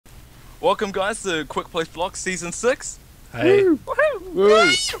Welcome guys to Quick Place Blocks Season 6. Hey.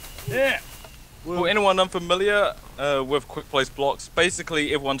 Woo! Yeah! For anyone unfamiliar with Quick Place Blocks,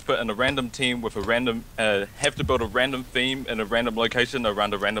 basically everyone's put in a random team with a random, have to build a random theme in a random location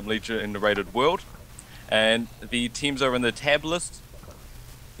around a randomly generated world. And the teams are in the tab list.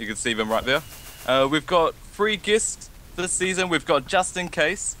 You can see them right there. We've got 3 guests this season. We've got Just In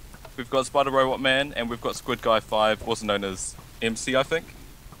Case, we've got Spider Robot Man, and we've got Squid Guy 5, also known as MC, I think.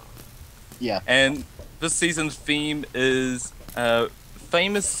 Yeah. And this season's theme is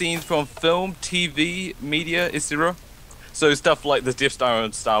famous scenes from film, TV, media, etc. So stuff like the Death Star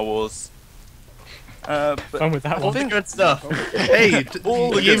in Star Wars. Fun with that All one. the good stuff. Hey,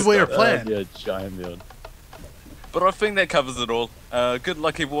 All the you gave good away our stuff. plan. Yeah, giant build. But I think that covers it all. Good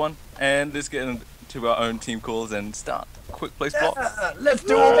luck everyone, and let's get into our own team calls and start Quick Place Blocks. Let's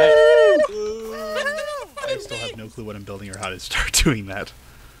do it. I still have no clue what I'm building or how to start doing that.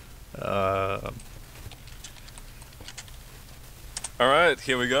 Alright,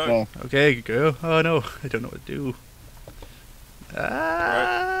 here we go. Okay, go. Oh no, I don't know what to do.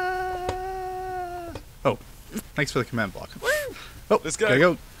 Oh, thanks for the command block. Oh, Let's go. gotta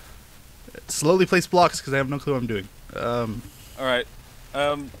go. Slowly place blocks because I have no clue what I'm doing. Alright.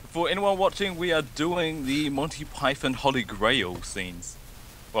 For anyone watching, we are doing the Monty Python Holy Grail scenes.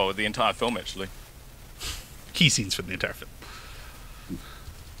 Well, the entire film actually. Key scenes for the entire film.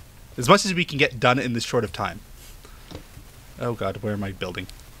 As much as we can get done in this short of time. Oh god, where am I building?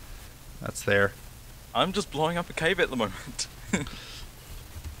 That's there. I'm just blowing up a cave at the moment.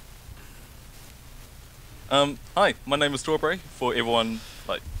 Hi, my name is Strawberry, for everyone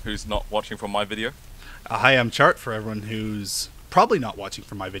who's not watching from my video. Hi, I'm Chart for everyone who's probably not watching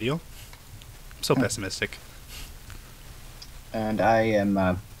from my video. I'm so pessimistic. And I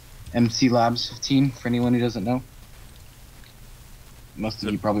am MC Labs 15 for anyone who doesn't know. Most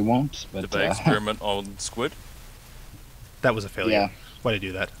of you probably won't, but Did they experiment on squid? That was a failure. Yeah. Why'd I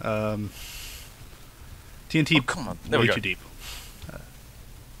do that? TNT Oh, come on. There way we go. too deep.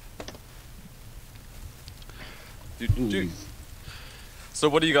 Do. So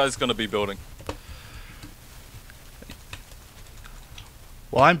what are you guys going to be building?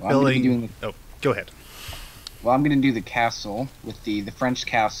 Well, I'm Well, I'm gonna be building... doing Oh, go ahead. Well, I'm gonna do the castle with the French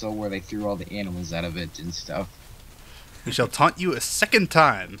castle where they threw all the animals out of it and stuff. We shall taunt you a second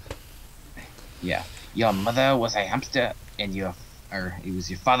time. Yeah. Your mother was a hamster, and it was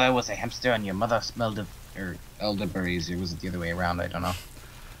your father was a hamster, and your mother smelled of elderberries, or was it the other way around? I don't know.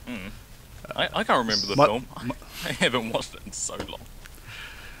 I can't remember the film. I haven't watched it in so long.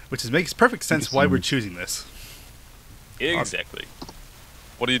 Which makes perfect sense why we're choosing this. Exactly.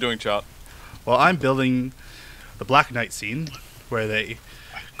 What are you doing, Chart? Well, I'm building the Black Knight scene where they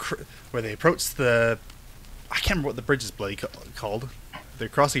approach the... I can't remember what the bridge is bloody called. They're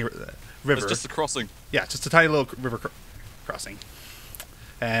crossing a river. It's just a crossing. Yeah, just a tiny little river crossing.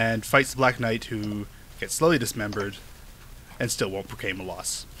 And fights the Black Knight, who gets slowly dismembered and still won't proclaim a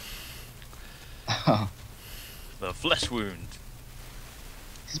loss. The flesh wound.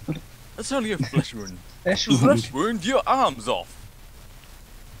 Just put It's only a flesh wound. Flesh Wound your arms off.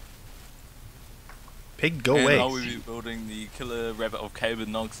 Pig, go and away. I will be building the Killer Rabbit of Cave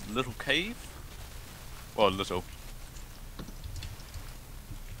and Nog's little cave. Well, little.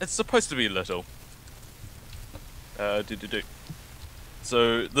 It's supposed to be little. So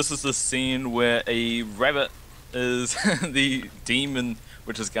this is the scene where a rabbit is the demon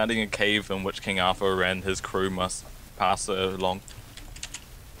which is guarding a cave in which King Arthur and his crew must pass along.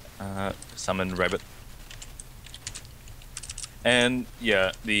 Summon rabbit. And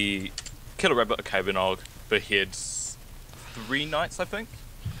yeah, the Killer Rabbit of Cave and Og beheads 3 knights, I think.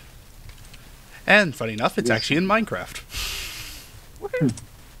 And funny enough, it's Yes. actually in Minecraft. Woohoo!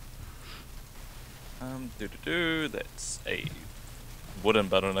 That's a wooden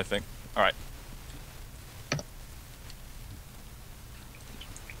button, I think. Alright.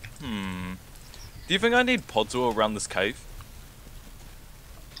 Do you think I need podzol around this cave?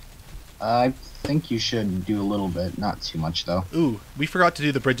 I think you should do a little bit, not too much though. Ooh, we forgot to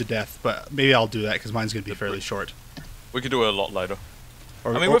do the Bridge of Death, but maybe I'll do that because mine's going to be fairly short. We could do it a lot later.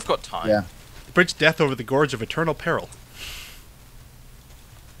 Or, I mean, we've got time. Yeah. the Bridge of Death over the Gorge of Eternal Peril.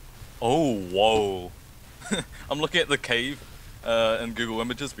 Oh, whoa. I'm looking at the cave in Google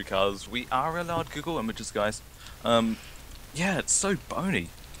Images because we are allowed Google Images, guys. Yeah, it's so bony.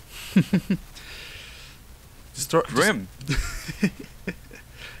 Grim.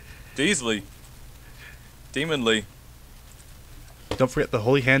 Deasley. Demonly. Don't forget the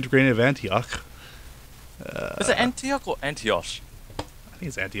Holy Hand Grenade of Antioch. Is it Antioch or Antioch? I think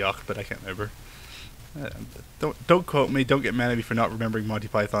it's Antioch, but I can't remember. Don't quote me. Don't get mad at me for not remembering Monty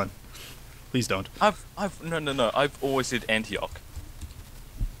Python. Please don't. No. I've always said Antioch.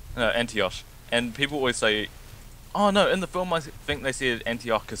 No, Antioch. And people always say, oh no, in the film I think they said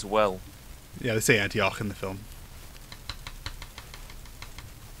Antioch as well. Yeah, they say Antioch in the film.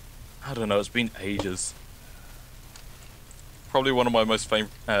 I don't know, it's been ages. Probably one of my most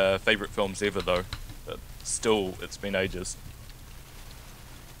favorite films ever though. But still, it's been ages.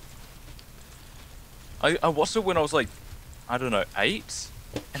 I watched it when I was like, I don't know, 8?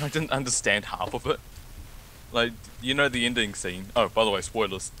 And I didn't understand half of it. Like, you know the ending scene. Oh, by the way,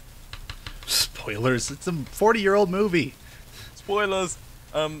 spoilers. Spoilers. It's a 40-year-old movie. Spoilers.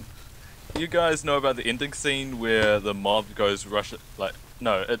 You guys know about the ending scene where the mob goes rush? Like,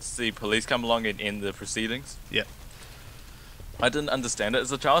 no, it's the police come along and end the proceedings. Yeah. I didn't understand it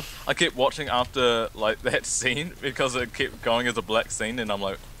as a child. I kept watching after like that scene because it kept going as a black scene, and I'm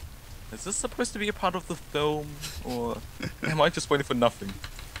like, is this supposed to be a part of the film, or am I just waiting for nothing?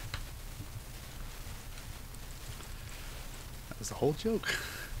 That was the whole joke.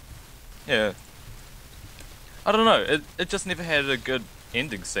 Yeah. I don't know. It just never had a good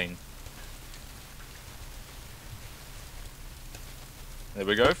ending scene. There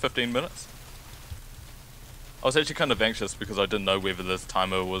we go, 15 minutes. I was actually kind of anxious because I didn't know whether this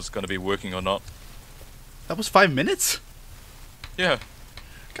timer was going to be working or not. That was 5 minutes? Yeah.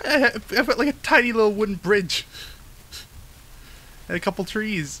 I've got like a tiny little wooden bridge. And a couple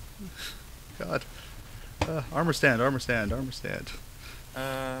trees. God. Armor stand.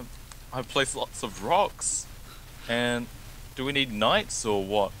 I've placed lots of rocks. And do we need knights or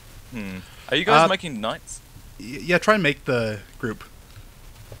what? Are you guys making knights? Yeah, try and make the group.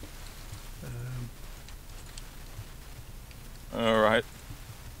 Alright.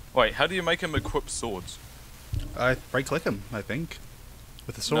 Wait, how do you make him equip swords? Right click him, I think.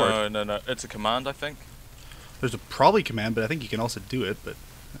 With a sword. No. It's a command, I think. There's a probably command, but I think you can also do it, but...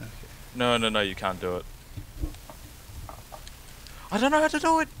 Okay. No, you can't do it. I don't know how to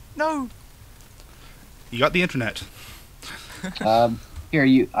do it! No! You got the internet.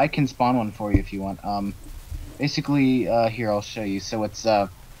 Here, I can spawn one for you if you want. Basically, here, I'll show you. So it's, Can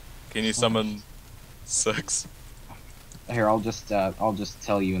you summon 6? Here, I'll just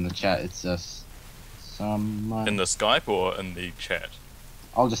tell you in the chat. It's summon... In the Skype or in the chat?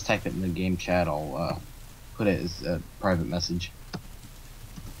 I'll just type it in the game chat. I'll, put it as a private message.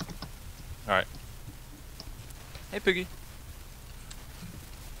 Alright. Hey, Piggy.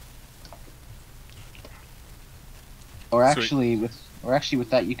 Or actually, with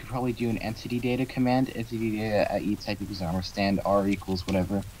that, you could probably do an entity data command. Entity data at E type equals armor stand, R equals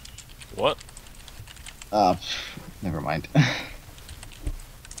whatever. What? Never mind.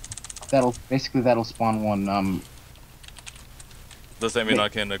 That'll spawn one. Does that mean I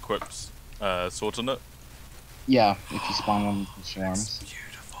can equip swords on it? Yeah, if you spawn one with your arms.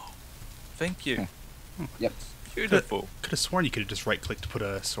 Beautiful. Thank you. Yep. Beautiful. Could have sworn you could have just right clicked to put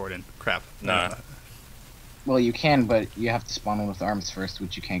a sword in. Crap. Nah. Well, you can, but you have to spawn one with arms first,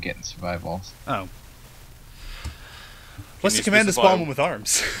 which you can't get in survivals. Oh. What's the command to spawn one with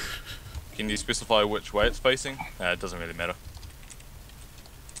arms? Can you specify which way it's facing? It doesn't really matter.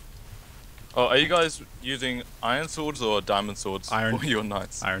 Oh, are you guys using iron swords or diamond swords Iron. for your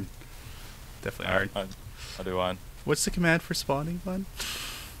knights? Iron. Definitely iron. I do iron. What's the command for spawning one?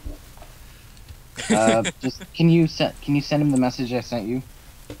 Just can you send him the message I sent you?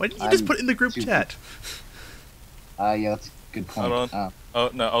 Why didn't you just put it in the group chat? Yeah, that's a good point. Hold on.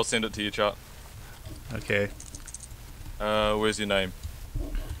 Oh no, I'll send it to you, chat. Okay. Where's your name?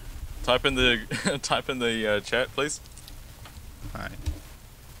 Type in the chat, please. Alright.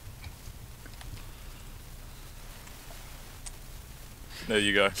 There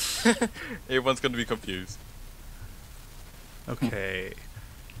you go. Everyone's gonna be confused. Okay.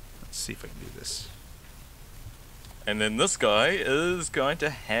 Let's see if I can do this. And then this guy is going to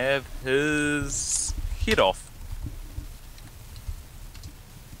have his head off.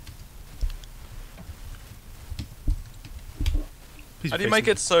 Please How do you make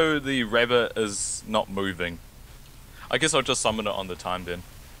it so the rabbit is not moving? I guess I'll just summon it on the time then.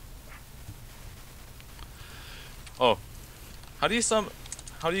 Oh. How do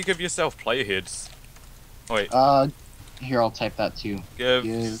you give yourself player heads? Oh, wait. Here, I'll type that too. Give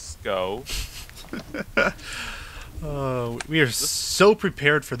skull. We are so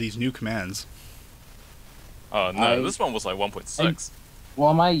prepared for these new commands. Oh no, this one was like 1.6.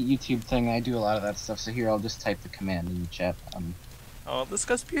 Well, my YouTube thing, I do a lot of that stuff, so here, I'll just type the command in the chat. Oh, this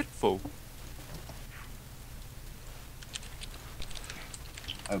guy's beautiful.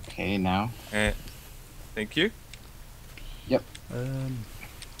 Okay, now. Thank you. Yep.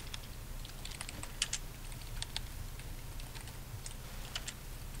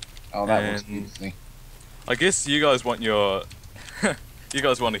 Oh, that works And- beautifully. I guess you guys want your... you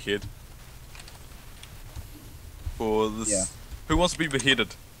guys want a head. For this... Yeah. Who wants to be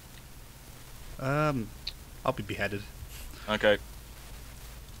beheaded? I'll be beheaded. Okay.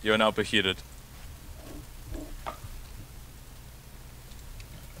 You are now beheaded.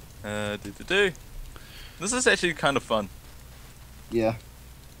 Do. This is actually kind of fun. Yeah.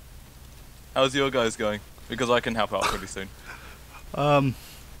 How's your guys going? Because I can help out pretty soon.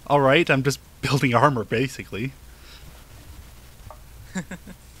 Alright, I'm just building armor, basically.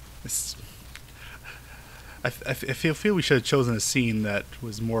 It's- I feel we should have chosen a scene that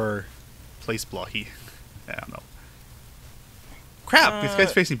was more place blocky. I don't know. Crap, this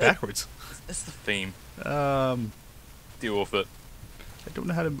guy's facing backwards. It's the theme. I Deal with it. don't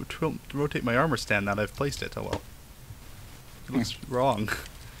know how to rotate my armor stand now that I've placed it. Oh well. It looks wrong.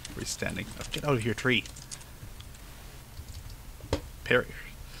 Where he's standing. Oh, get out of here, tree. Parry.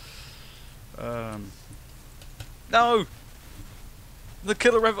 No! The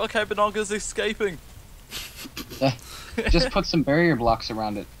killer rabbit cabinog is escaping! Just put some barrier blocks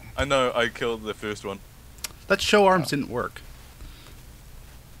around it. I know, I killed the first one. That show arms didn't work.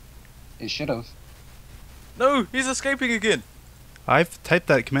 It should have. No! He's escaping again! I've typed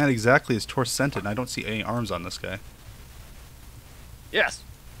that command exactly as Tor sent it, and I don't see any arms on this guy. Yes!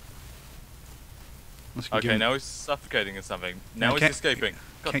 Unless we give Okay, him- now he's suffocating or something. Now I he's can't- escaping.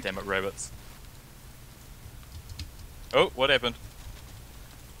 God can't- damn it, rabbits. Oh, what happened?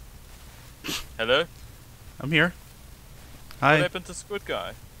 Hello? I'm here. What Hi. happened to Squid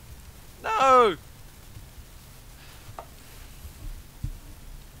Guy? No!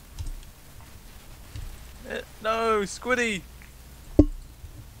 No, Squiddy!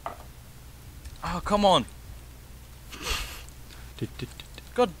 Oh, come on.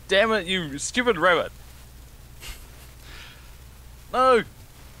 God damn it, you stupid rabbit. No!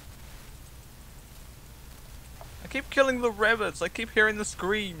 I keep killing the rabbits. I keep hearing the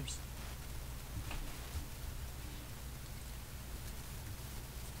screams.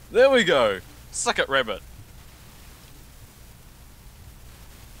 There we go. Suck it, rabbit.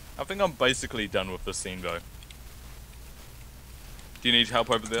 I think I'm basically done with this scene, though. Do you need help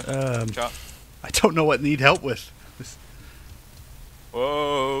over there, Chart? I don't know what need help with.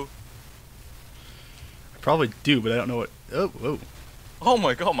 Whoa. I probably do, but I don't know what. Oh, whoa. Oh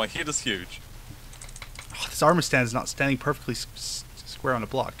my god, my head is huge. Oh, this armor stand is not standing perfectly square on a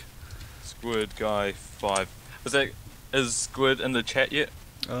block. Squid Guy 5. Is Squid in the chat yet?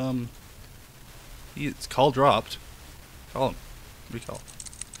 It's call dropped. Call him. Recall.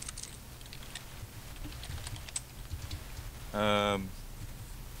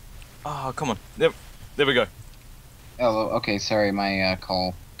 Oh, come on. There we go. Oh, okay, sorry, my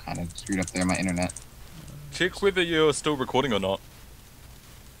call kind of screwed up there, my internet. Check whether you're still recording or not.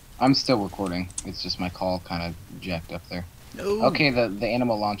 I'm still recording, it's just my call kind of jacked up there. No. Okay, the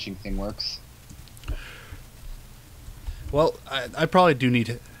animal launching thing works. Well, I probably do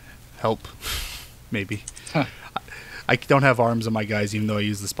need help. Maybe. Huh. I don't have arms on my guys, even though I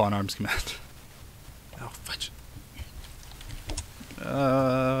use the spawn arms command. Oh, fudge. Here,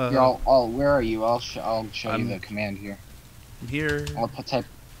 where are you? I'll show you the command here. I'm here. I'll type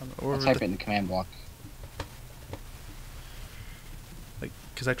it in the command block. Like,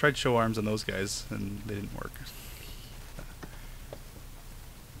 because I tried to show arms on those guys, and they didn't work.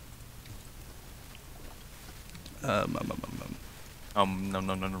 No.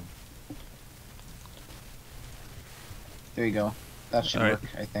 There you go. That should Alright.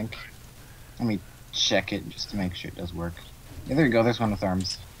 work, I think. Let me check it just to make sure it does work. Yeah, there you go. There's one with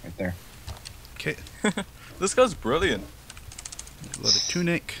arms right there. Okay. This guy's brilliant. Load a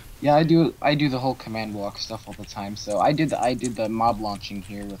tunic. Yeah, I do the whole command block stuff all the time. So I did the mob launching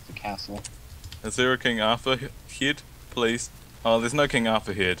here with the castle. Is there a King Arthur head, please? Oh, there's no King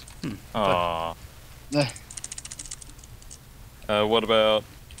Arthur head. Aww. What about...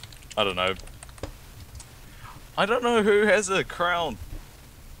 I don't know. I don't know who has a crown.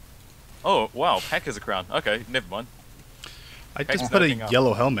 Oh, wow, Pack has a crown. Okay, never mind. I Heck, just put a nothing up.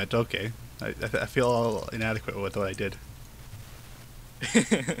 yellow helmet. Okay. I feel all inadequate with what I did.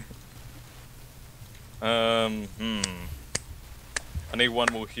 I need one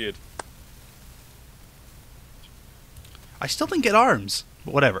more head. I still didn't get arms.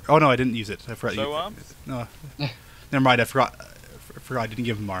 But whatever. Oh no, I didn't use it. I forgot. No arms? No. Never mind. I forgot. I didn't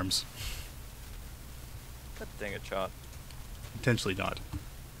give him arms. God dang it, Chart. Intentionally not.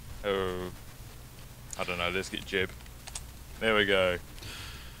 Oh. I don't know, let's get Jeb. There we go.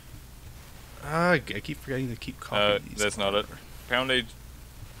 I keep forgetting to keep copying these. That's not it. Poundage.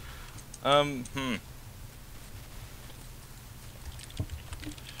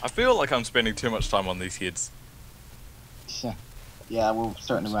 I feel like I'm spending too much time on these heads. Yeah, we're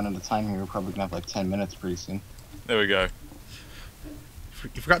starting to run out of time here. We're probably gonna have like 10 minutes pretty soon. There we go.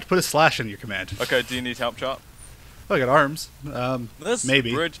 You forgot to put a slash in your command. Okay, do you need help, Chart? Oh, I got arms. This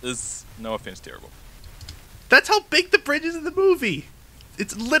maybe. bridge is, no offense, terrible. That's how big the bridge is in the movie.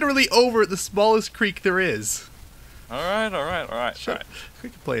 It's literally over the smallest creek there is. Alright.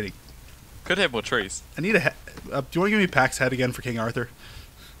 Quit complaining. Could have more trees. I need a. Do you want to give me Pack's head again for King Arthur?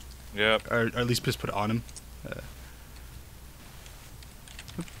 Yep. Or at least just put it on him.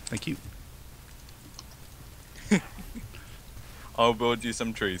 Thank you. I'll build you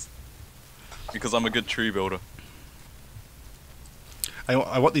some trees. Because I'm a good tree builder.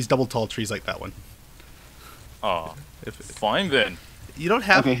 I want these double tall trees like that one. Oh, If fine then. you don't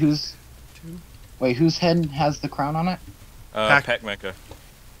have. Okay, wait, whose head has the crown on it? Pack maker.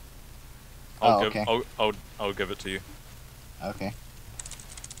 Okay. I'll give it to you. Okay,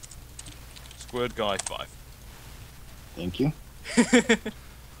 Squid guy 5. thank you.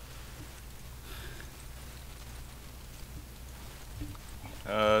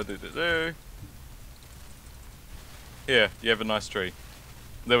 Here, you have a nice tree.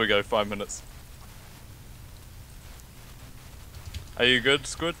 There we go, 5 minutes. Are you good,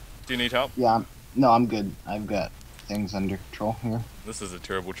 Squid? Do you need help? Yeah, no, I'm good. I've got things under control here. This is a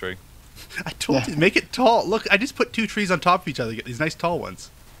terrible tree. I told you, make it tall. Look, I just put 2 trees on top of each other. Get these nice tall ones.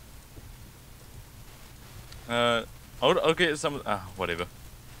 I'll get some. Whatever.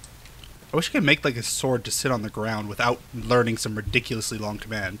 I wish I could make like a sword to sit on the ground without learning some ridiculously long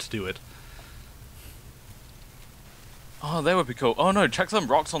command to do it. Oh, that would be cool. Oh no, chuck some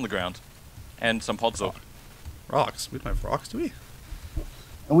rocks on the ground, and some podzol. Rocks? We don't have rocks, do we?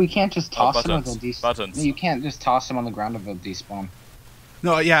 And we can't just toss them or buttons. they'll despawn. Buttons. No, you can't just toss them on the ground or they'll despawn.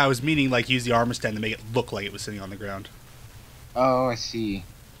 No, yeah, I was meaning like use the armor stand to make it look like it was sitting on the ground. Oh, I see.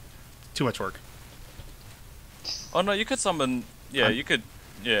 Too much work. Oh no, you could summon. Yeah, you could.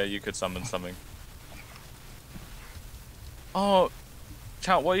 Yeah, you could summon something. Oh,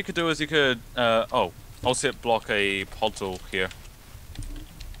 chat. What you could do is you could. I'll set block a podzol here.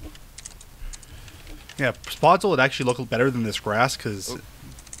 Yeah, Spodzol would actually look better than this grass because.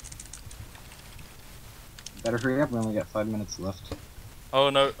 Better hurry up. We only got 5 minutes left. Oh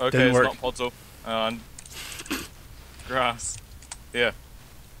no, okay, Didn't it's work. not podzol. Grass. Yeah.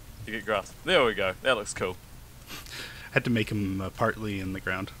 You get grass. There we go. That looks cool. Had to make him partly in the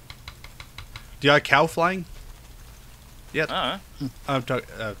ground. Do you got a cow flying? Yeah. I'm talking.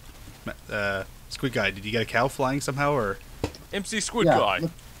 Squid guy. Did you get a cow flying somehow, or? MC Squid guy.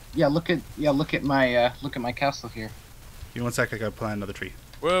 Look at my castle here. Give me 1 sec. I gotta plant another tree.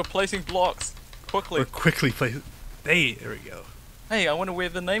 We're placing blocks quickly. We're quickly placing. Hey, there we go. Hey, I wonder where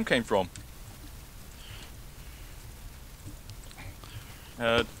the name came from.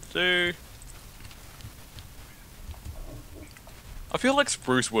 I feel like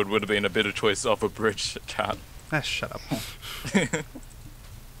spruce wood would have been a better choice off a bridge, chat. Shut up.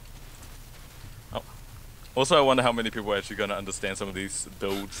 Oh. Also, I wonder how many people are actually going to understand some of these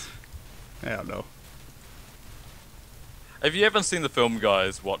builds. I don't know. If you haven't seen the film,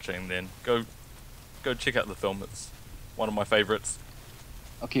 guys, watching, then go check out the film. It's one of my favorites.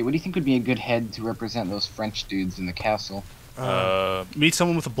 Okay, what do you think would be a good head to represent those French dudes in the castle? Meet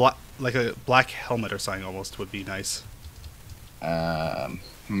someone with a black helmet or something almost would be nice. What,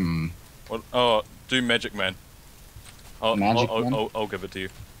 do Magic Man. Man? I'll give it to you.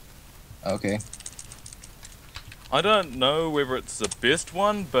 Okay. I don't know whether it's the best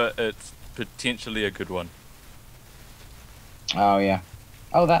one, but it's potentially a good one. Oh yeah.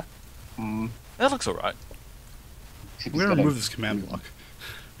 Oh that. That looks alright. We're gonna remove this command block.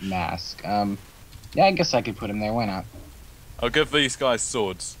 Mask. Yeah, I guess I could put him there. Why not? I'll give these guys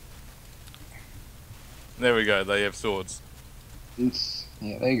swords. There we go, they have swords.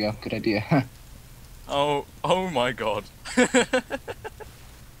 Yeah, there you go. Good idea. Oh my god.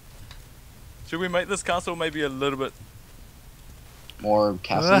 Should we make this castle maybe a little bit... More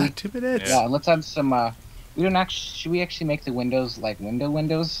castle. 2 minutes. Yeah, let's add some. We don't actually. Should we actually make the windows like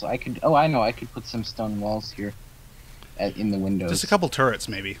windows? I could. Oh, I know. I could put some stone walls here, in the windows. Just a couple turrets,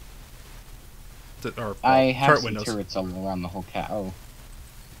 maybe. I have turret some windows. turrets all around the whole Oh.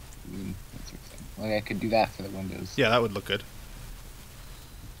 Like I could do that for the windows. Yeah, that would look good.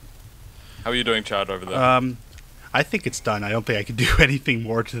 How are you doing, Chad, over there? I think it's done. I don't think I could do anything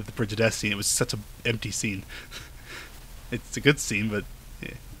more to the Bridge of Death scene. It was such an empty scene. It's a good scene, but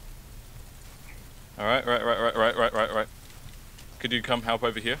yeah. Alright, right. Could you come help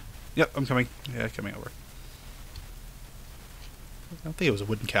over here? Yep, I'm coming. Yeah, coming over. I don't think it was a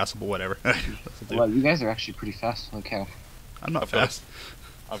wooden castle, but whatever. Well, you guys are actually pretty fast. Look how. I'm not fast.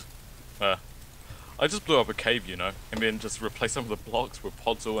 I've I just blew up a cave, you know, and then just replaced some of the blocks with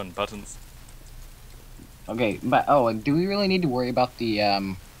podzol and buttons. Okay, but do we really need to worry about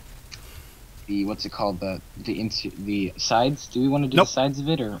the what's it called, the sides? Do we want to do Nope. the sides of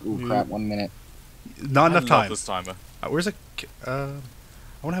it, or crap? 1 minute. Not enough I love time. this timer. Where's a? I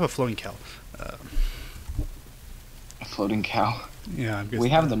want to have a floating cow. A floating cow. Yeah, I'm We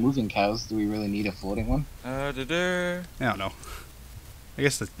have the moving cows. Do we really need a floating one? I don't know. I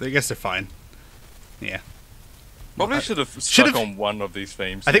guess they're fine. Yeah. Probably should have stuck on one of these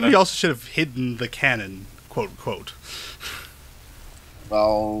themes. I think we also should have hidden the cannon, quote unquote.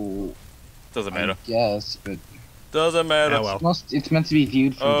 Well, Doesn't matter. Yes, but Doesn't matter. Yeah, well. it's meant to be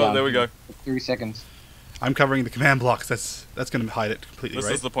viewed from down there we here. go. 30 seconds. I'm covering the command blocks. That's going to hide it completely, This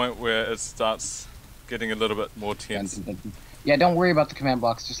right? is the point where it starts getting a little bit more tense. Yeah, don't worry about the command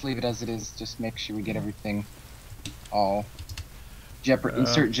blocks. Just leave it as it is. Just make sure we get everything all.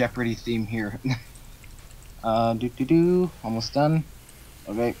 Insert Jeopardy theme here. Almost done.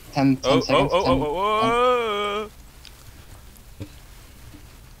 Okay, 10 seconds.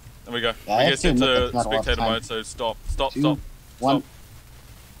 There we go. Yeah, We I get have to admit into that's not a lot of spectator time. mode, so stop. 2, 1.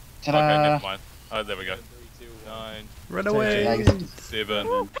 Ta-da! Okay, never mind. Oh, there we go. 9, Run away! 7,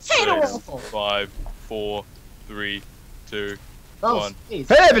 Potato 6, waffle. 5, 4, 3, 2, Oh, 1. please.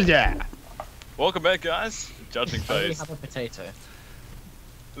 Welcome back, guys. Judging I only phase. have a potato.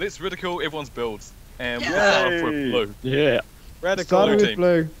 Let's ridicule everyone's builds. And we'll Yeah. start off with blue. Yeah. Radical Starting blue with team.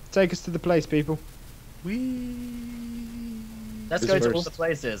 blue. Take us to the place, people. Let's Who's go to all first? the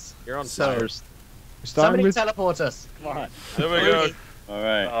places. You're on So- first. We're starting Somebody with. teleport us. Come on. There we go. All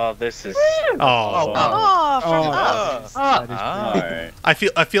right. Oh, this is. Oh, Oh, from Oh. us. Ah, All right. I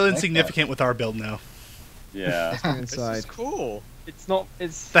feel insignificant with our build now. Yeah. Let's go This inside. is cool. It's not.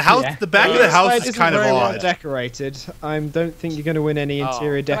 It's The house, yeah. the back of the house Inside is isn't kind of very well odd. decorated. I don't think you're going to win any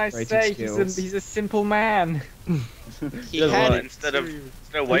interior decorating skills. He's a simple man. He had it Instead of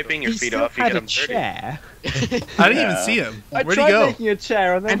too. wiping your He feet still off, you had get a them dirty. chair. I didn't even see him. I Where'd he tried go? making a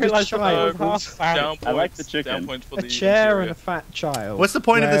chair and then And a realized that child. I was half found. Down I like points, the chicken. Down points for A the chair interior. and a fat child. What's the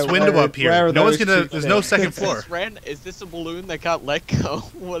point of this Where- window where- up here? where are No one's those gonna. two There's no things? second floor. Is this a balloon that got let go?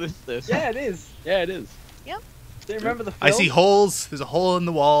 What is this? Yeah, it is. Yeah, it is. Do you remember the film? I see holes. There's a hole in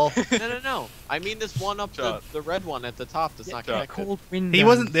the wall. No. I mean this one up the red one at the top that's not connected. Cold window. He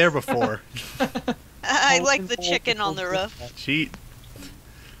wasn't there before. I like the chicken on the roof. Cheat.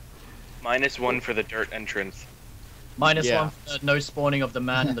 -1 for the dirt entrance. minus Yeah. 1 for no spawning of the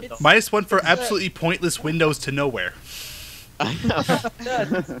man and the dog. -1 for absolutely pointless windows to nowhere.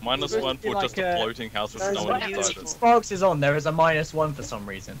 -1 be for like just a a- floating house with Nice no one. one inside it. Sparks is on, there is a -1 for some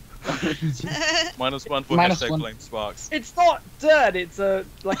reason. -1 for Minus hashtag one. blame Sparks. It's not dirt. It's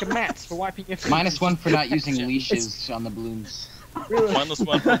like a mat for wiping your feet. -1 for not using leashes on the balloons.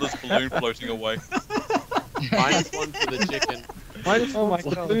 -1 for this balloon floating away. -1 for the chicken. Oh my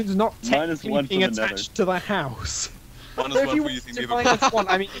god. The balloon's not -1 technically for being the attached to the house. So if -1 you for want using to neither. -1,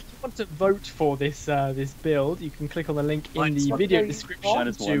 I mean, if you want to vote for this this build, you can click on the link in the -1. video description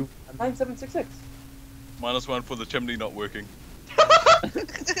 -1. to 9766 -1 for the chimney not working.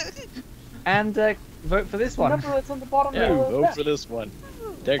 and vote for this one. Remember, it's on the bottom. Yeah, vote for this one.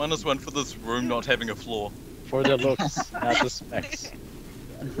 -1 for this room not having a floor. For the looks, not the specs.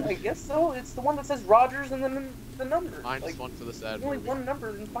 I guess so. It's the one that says Rogers and then the number. -1 for the sad only movie. one number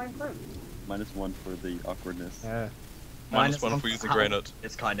in fine print. -1 for the awkwardness. -1 for using granite.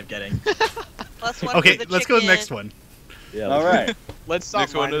 It's kind of getting. +1 Okay, for the let's go to the chicken. next one. Yeah. All right. Let's stop.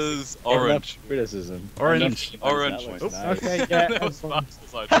 Next one is orange. Criticism. Orange. Orange. Oops. Okay, yeah. That was Sparks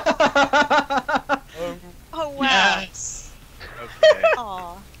decided. Oh, wow. Yes. Okay.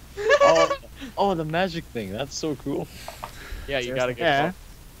 Aw. Oh, the magic thing. That's so cool. Yeah, you gotta get Yeah.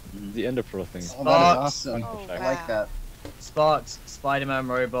 the Ender Pearl thing. Oh, that is awesome. Oh, I wow. like that. Sparks, Spider-Man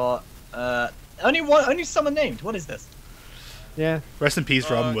robot. Only someone named. What is this? Yeah. Rest in peace,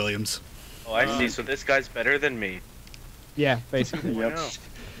 Robin Williams. Oh, I see. So this guy's better than me. Yeah, basically. Yep.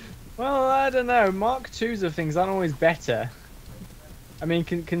 Well, I don't know. Mark IIs of things aren't always better. I mean,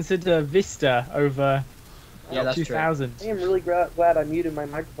 consider Vista over Yeah, that's true. 2000. I am really glad I muted my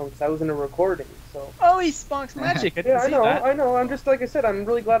microphone because I was in a recording. So. Oh, he sparks magic. I didn't Yeah, I see know. that. I know. I'm just like I said. I'm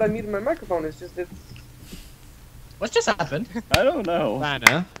really glad I muted my microphone. It's just it's. What's just happened? I don't know.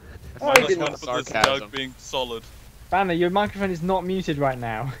 Banner. Oh, I -1 didn't. for this Sarcasm. jug being solid. Banner, your microphone is not muted right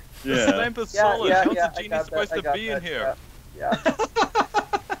now. This Yeah. lamp is Yeah, solid. yeah, How's yeah. the I genie got supposed that. I to got be in that, here? Yeah.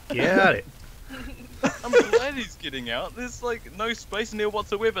 Get it. I'm glad he's getting out. There's like no space in here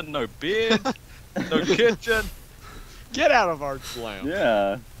whatsoever. No bed, no kitchen. Get out of our slam.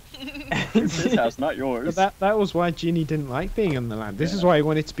 Yeah. It's his house, not yours. But that was why Ginny didn't like being on the land. This is why he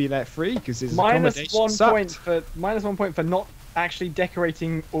wanted to be let free, because his minus accommodation 1 sucked. point for not actually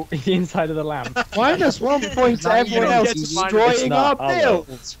decorating the inside of the lamp. Minus 1 point to Now you everyone don't else get to destroying our I'll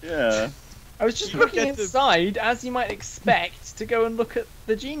build. Yeah. I was just You don't looking get to- inside, as you might expect, to go and look at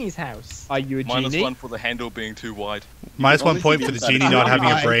the genie's house. Are you a Minus genie? 1 for the handle being too wide. Minus Only 1 point see for the the inside genie of not the having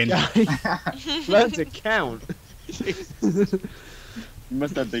a My brain. God. Learn to count. You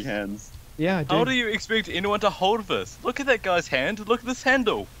must have big hands. Yeah, I do. How do you expect anyone to hold this? Look at that guy's hand. Look at this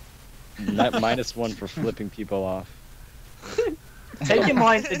handle. Minus 1 for flipping people off. Take in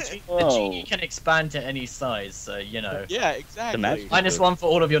mind the Whoa. genie can expand to any size, so you know. Yeah, exactly. magic. Minus 1 for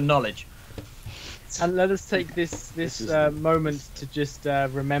all of your knowledge. And let us take this is moment to just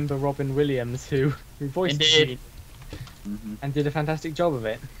remember Robin Williams, who voiced the Indeed. genie Mm-hmm. and did a fantastic job of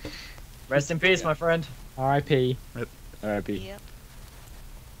it. Rest in peace, my friend. R.I.P. R.I.p. Yep.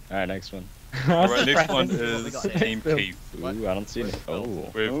 Alright, next one. Alright, next one What we is got here? Team Keith. Ooh, I don't see any. Oh.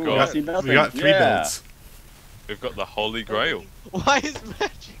 We've Ooh, I got see nothing. We got 3 Yeah. builds. we've got the Holy Grail. Why is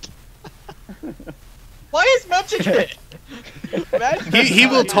magic? Why is magic here? Magic He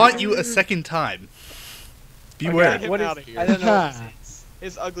will taunt you a second time. Beware. Get him What is- out of here. I don't know what this is.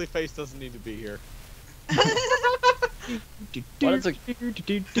 His ugly face doesn't need to be here. What is it?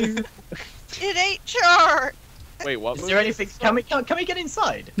 It ain't chart. Wait, what? Is movie there is anything? this Can from? we get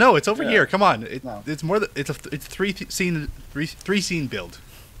inside? No, it's over Yeah. here. Come on. No. It's more. It's a 3 scene build.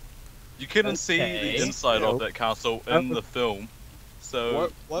 You couldn't see Okay. the inside of that castle in the film,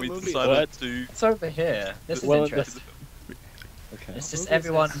 so What we movie is decided that? to. It's over here. This is Well, interesting. Okay. It's just Movie is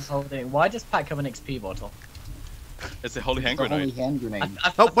everyone this? holding. Why does Pat have an XP bottle? It's a holy hand The holy grenade. hand grenade. I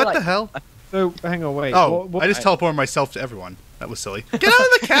Oh, feel what like- the hell? So, hang on, wait. Oh, what- I just teleported myself to everyone. That was silly. Get out of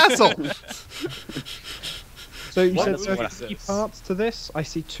the castle! So you What said movie there are is 3 this? parts to this? I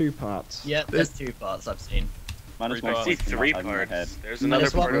see 2 parts. Yeah, there's 2 parts I've seen. Minus Three 1 parts. I see point for not 3 having my head. parts. There's Minus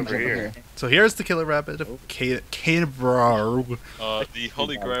another part one over here. So here's the killer rabbit of Canberra. The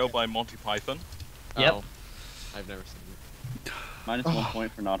Holy Grail by Monty Python. Yep. Oh, I've never seen it. Minus 1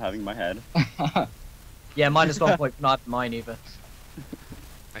 point for not having my head. Yeah, minus 1 point. Not mine either.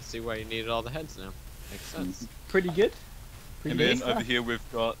 I see why you needed all the heads now. Makes sense. Pretty good. And then over here we've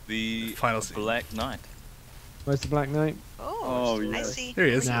got the Final scene. Black Knight. Where's the Black Knight? Oh, Oh, I yes. see. There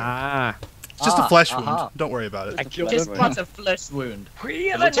he is. Nah. It's just a flesh wound. aha. Don't worry about it. Just but a flesh wound.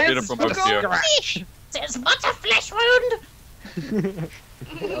 It looks better from over here. There's but a flesh wound.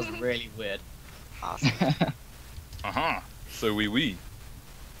 That was really weird. Awesome. So we.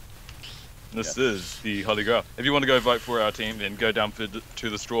 This is the Holy Grail. If you want to go vote for our team, then go down to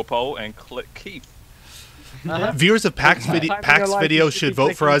the straw poll and click Keith. Viewers of PAX, Typing PAX your life, video you should should be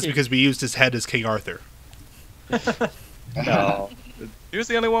vote for clicking us King. because we used his head as King Arthur. No. He was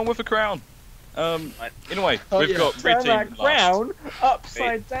the only one with a crown. Anyway, Oh, we've yeah. got red Turn team that last. crown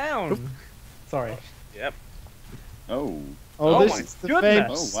upside down. Sorry. Yep. Oh. Oh, Oh this my is the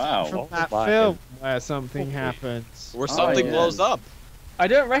goodness. famous Oh, wow. from Oh that my film where something happens. Where something yeah. blows up. I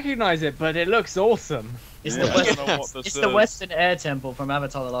don't recognize it, but it looks awesome. It's Yeah. the I don't know what this It's the is. Western Air Temple from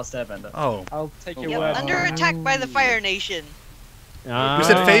Avatar: The Last Airbender. Oh. I'll take your Yep, word. under on it. attack by the Fire Nation. We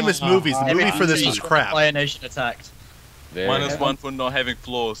said famous movies. The movie Every for this movie was from crap. Fire Nation attacked. Minus 1 for not having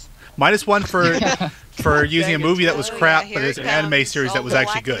flaws. Minus 1 for using a movie that was Oh, crap, yeah, but here it's it an anime comes. series All that was the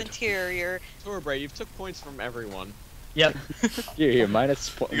actually lack of good. Interior. Torbray, you've took points from everyone. Yep. Here,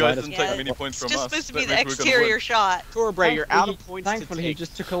 minus You guys minus didn't Yeah, take many points It's from just us. supposed to be That the means we're gonna exterior win. shot. Torbray, you're out of points to Thankfully, he take.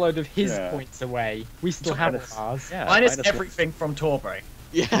 just took a load of his Yeah. points away. We still have Minus- ours. Yeah, Minus minus everything from Torbray.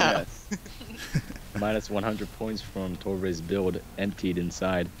 Yeah. Yes. minus 100 points from Torre's build, emptied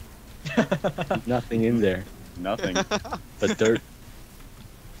inside. Nothing in there Nothing. but dirt.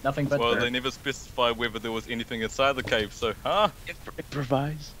 Nothing but Well, dirt. they never specified whether there was anything inside the cave, so,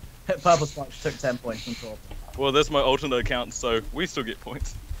 Improvise. Purple Sponge took 10 points from Torbray. Well, that's my alternate account, so we still get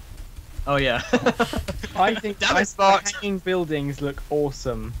points. Oh yeah. I think Damn it, the Sparks. hanging buildings look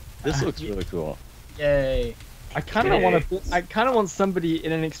awesome. This looks really cool. Yay. I kind of want to. I kind of want somebody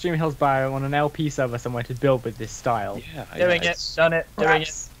in an Extreme Hills bio on an LP server somewhere to build with this style. Yeah, Doing it. Done it. Doing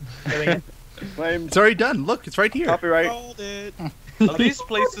it. Doing it. Claim It's already done. Look, it's right here. copyright. Called it. Are these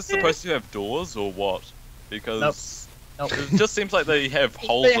places supposed to have doors or what? Because Nope. it just seems like they have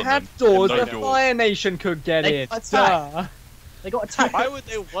holes They in had them. doors. and no The doors. Fire Nation could get They in. got Duh. They got attacked. Why would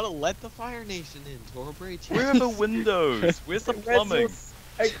they want to let the Fire Nation in, Torbray? Where are the windows? Where's the plumbing?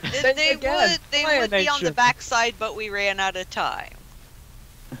 They again, would Fire be on the Nation. backside, but we ran out of time.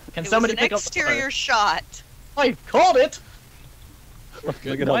 Can It somebody was an pick up the exterior shot. phone? I called it. Look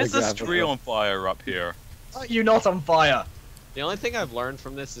at all Why the is this graphics. tree on fire up here? Are you not on fire? The only thing I've learned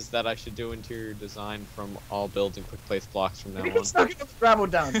from this is that I should do interior design from all builds and quick place blocks from now on. It's not gonna gravel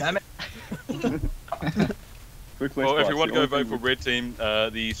down, damn it. Quick place Well, if blocks, you want to the go only vote for thing red team,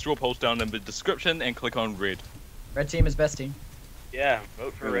 the straw poll's down in the description and click on red. Red team is best team. Yeah,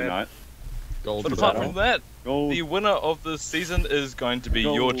 vote for Really red. not. Gold But for apart that. from that, Gold. the winner of the season is going to be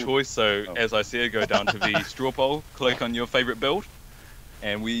your Gold. choice. So, Oh. as I said, go down to the straw poll, click on your favorite build,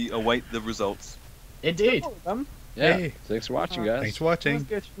 and we await the results. Indeed. Yeah. Hey. Thanks for watching, guys. Thanks for watching. Let's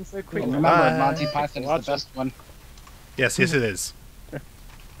get them so quick. Remember, Bye. Monty Python is the best one. Yes, yes, it is.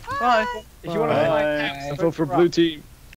 Bye. If you want to Bye. play I vote for blue team.